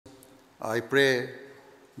I pray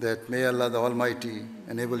that may Allah the Almighty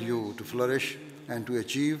enable you to flourish and to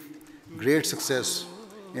achieve great success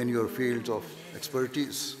in your fields of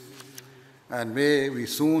expertise. And may we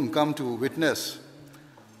soon come to witness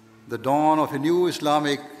the dawn of a new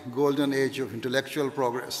Islamic golden age of intellectual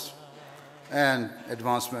progress and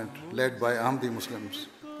advancement led by Ahmadi Muslims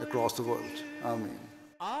across the world. Ameen.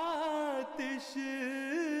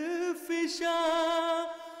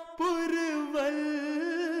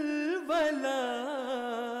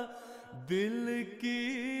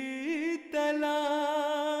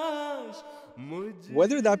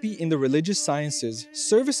 Whether that be in the religious sciences,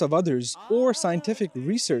 service of others, or scientific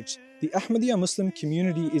research, the Ahmadiyya Muslim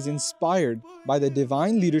community is inspired by the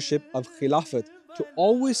divine leadership of Khilafat to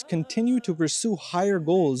always continue to pursue higher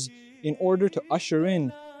goals in order to usher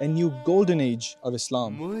in a new golden age of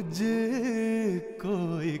Islam.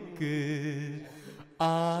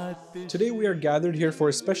 Today we are gathered here for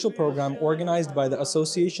a special program organized by the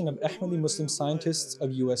Association of Ahmadi Muslim Scientists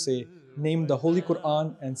of USA, named the Holy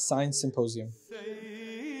Qur'an and Science Symposium.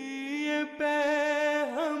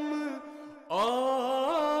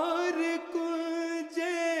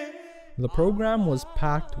 The program was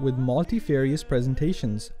packed with multifarious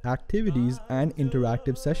presentations, activities, and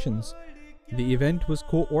interactive sessions. The event was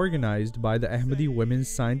co-organized by the Ahmadi Women's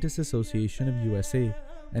Scientists Association of USA,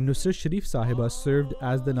 and Nusrat Sharif Sahiba served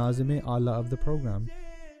as the Nazim-e-Ala of the program.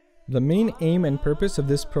 The main aim and purpose of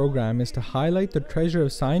this program is to highlight the treasure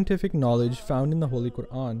of scientific knowledge found in the Holy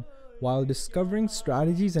Qur'an, while discovering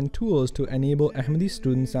strategies and tools to enable Ahmadi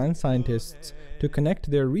students and scientists to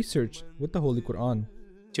connect their research with the Holy Qur'an.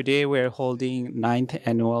 Today we're holding 9th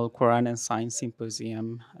Annual Quran and Science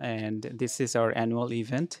Symposium, and this is our annual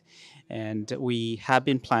event. And we have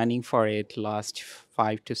been planning for it last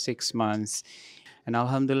 5 to 6 months. And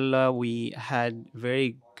Alhamdulillah, we had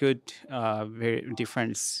very good, very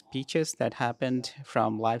different speeches that happened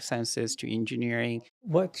from life sciences to engineering.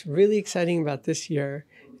 What's really exciting about this year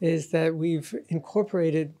is that we've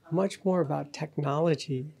incorporated much more about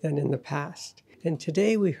technology than in the past. And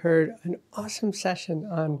today we heard an awesome session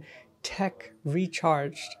on tech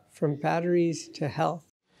recharged from batteries to health.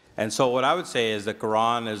 And so what I would say is the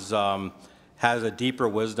Quran has a deeper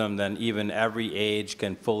wisdom than even every age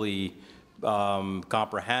can fully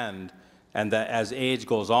comprehend, and that as age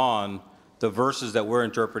goes on, the verses that we're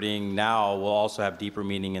interpreting now will also have deeper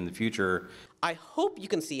meaning in the future. I hope you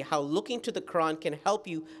can see how looking to the Quran can help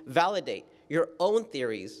you validate your own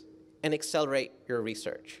theories and accelerate your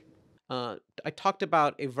research. I talked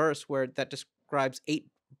about a verse that describes 8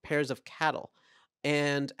 pairs of cattle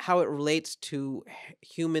and how it relates to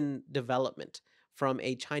human development from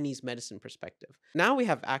a Chinese medicine perspective. Now we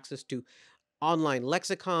have access to online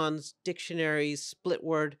lexicons, dictionaries, split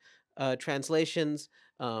word translations,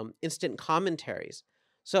 instant commentaries.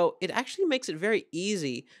 So it actually makes it very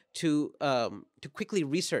easy to quickly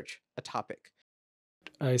research a topic.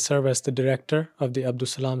 I serve as the director of the Abdul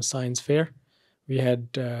Salam Science Fair. We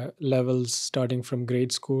had levels starting from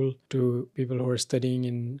grade school to people who are studying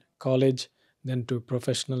in college, then to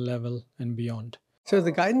professional level and beyond. So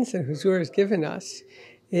the guidance that Huzur has given us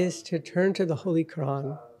is to turn to the Holy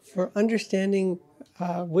Qur'an for understanding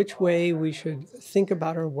which way we should think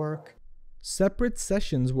about our work. Separate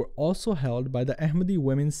sessions were also held by the Ahmadi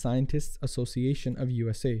Women's Scientists Association of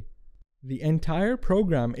USA. The entire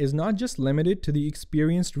program is not just limited to the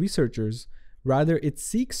experienced researchers, rather it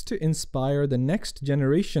seeks to inspire the next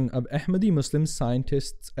generation of Ahmadi Muslim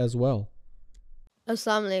scientists as well.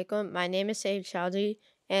 Assalamu alaikum, my name is Saeed Chowdhury,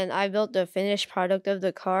 and I built the finished product of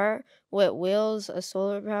the car with wheels, a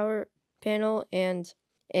solar power panel, and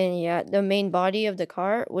yeah, the main body of the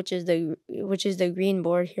car, which is the green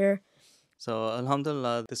board here. So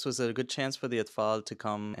alhamdulillah, this was a good chance for the Atfal to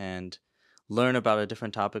come and learn about a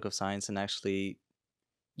different topic of science and actually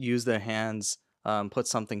use their hands, put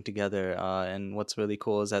something together. And what's really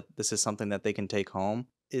cool is that this is something that they can take home.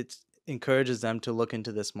 It encourages them to look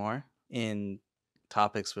into this more in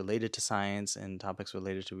topics related to science and topics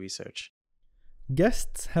related to research.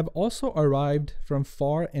 Guests have also arrived from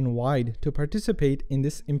far and wide to participate in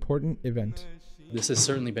this important event. This has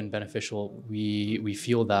certainly been beneficial. We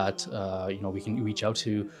feel that we can reach out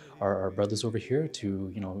to our brothers over here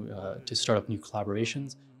to start up new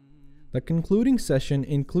collaborations. The concluding session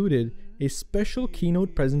included a special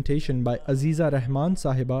keynote presentation by Aziza Rahman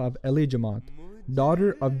Sahiba of LA Jamaat,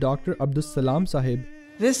 daughter of Dr. Abdul Salam Sahib.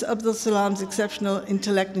 This Abdul Salam's exceptional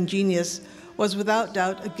intellect and genius was without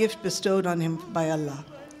doubt a gift bestowed on him by Allah.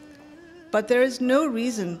 But there is no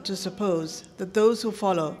reason to suppose that those who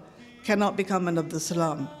follow cannot become an Abdul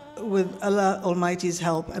Salam with Allah Almighty's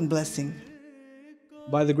help and blessing.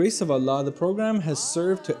 By the grace of Allah, the program has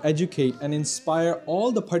served to educate and inspire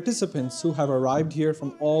all the participants who have arrived here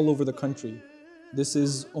from all over the country. This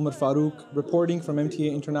is Umar Farooq reporting from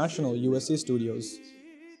MTA International USA Studios.